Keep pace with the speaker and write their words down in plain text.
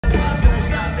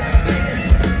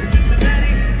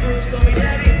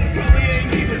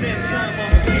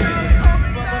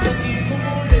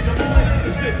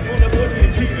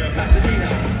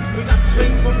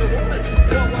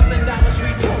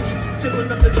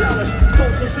Challenge,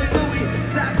 Tulsa, St. Louis,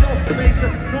 Saco, Mesa,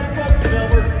 Norfolk,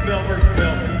 Melbourne.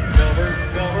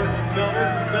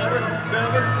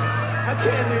 I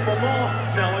can't name them all,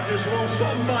 now I just want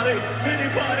somebody,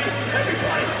 anybody,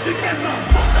 everybody to get my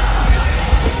mother.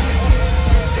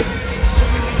 Show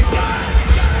me what you got.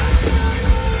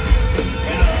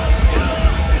 Get up.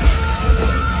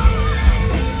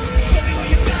 Show me what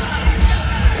you got.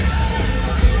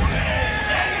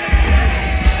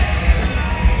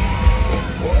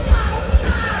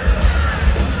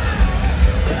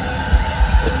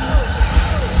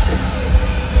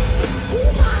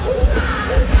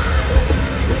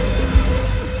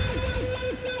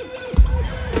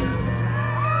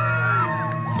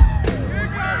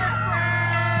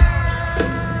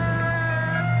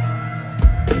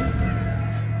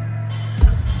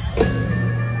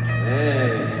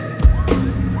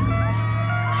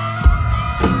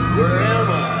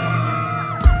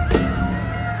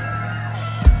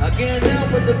 Can't help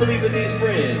but to believe in these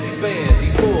friends, these bands,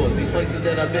 these tours, these places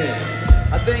that I've been.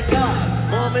 I thank God,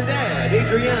 Mom and Dad,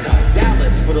 Adriana,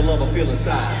 Dallas for the love I feel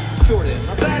inside. Jordan,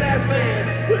 a badass man.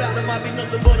 Without him I'd be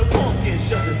nothing but a pumpkin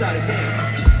shoved inside a can.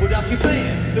 Without you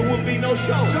playing, there wouldn't be no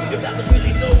show. If that was really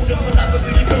so, then my life would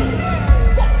really go.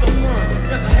 Fuck the fun,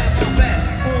 never had my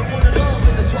back. Going for the love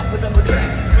and the swapping up of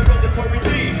tracks. My brother Corey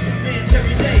G, man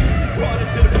Terry J, brought it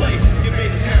to the plate. You made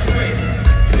it sound great.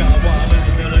 Sky Wild in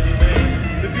the melody, man.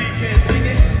 If he can't sing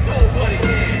it, nobody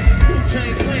can.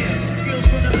 Wu-Tang Clan, skills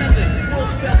from the method.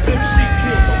 World's best MC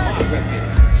kills on my record.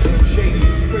 Slim Shady,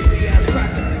 crazy ass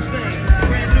cracker. Stain,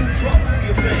 brand new drop for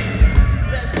your fame.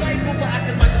 Let's play for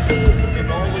acting like a fool. And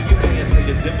all of your bands for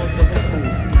your demos looking cool.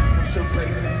 I'm so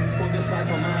grateful for this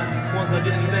life of mine. Ones I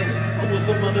didn't think I was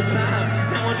some other time.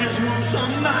 Now I just want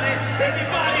somebody,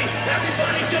 everybody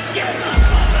to get my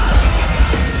mother.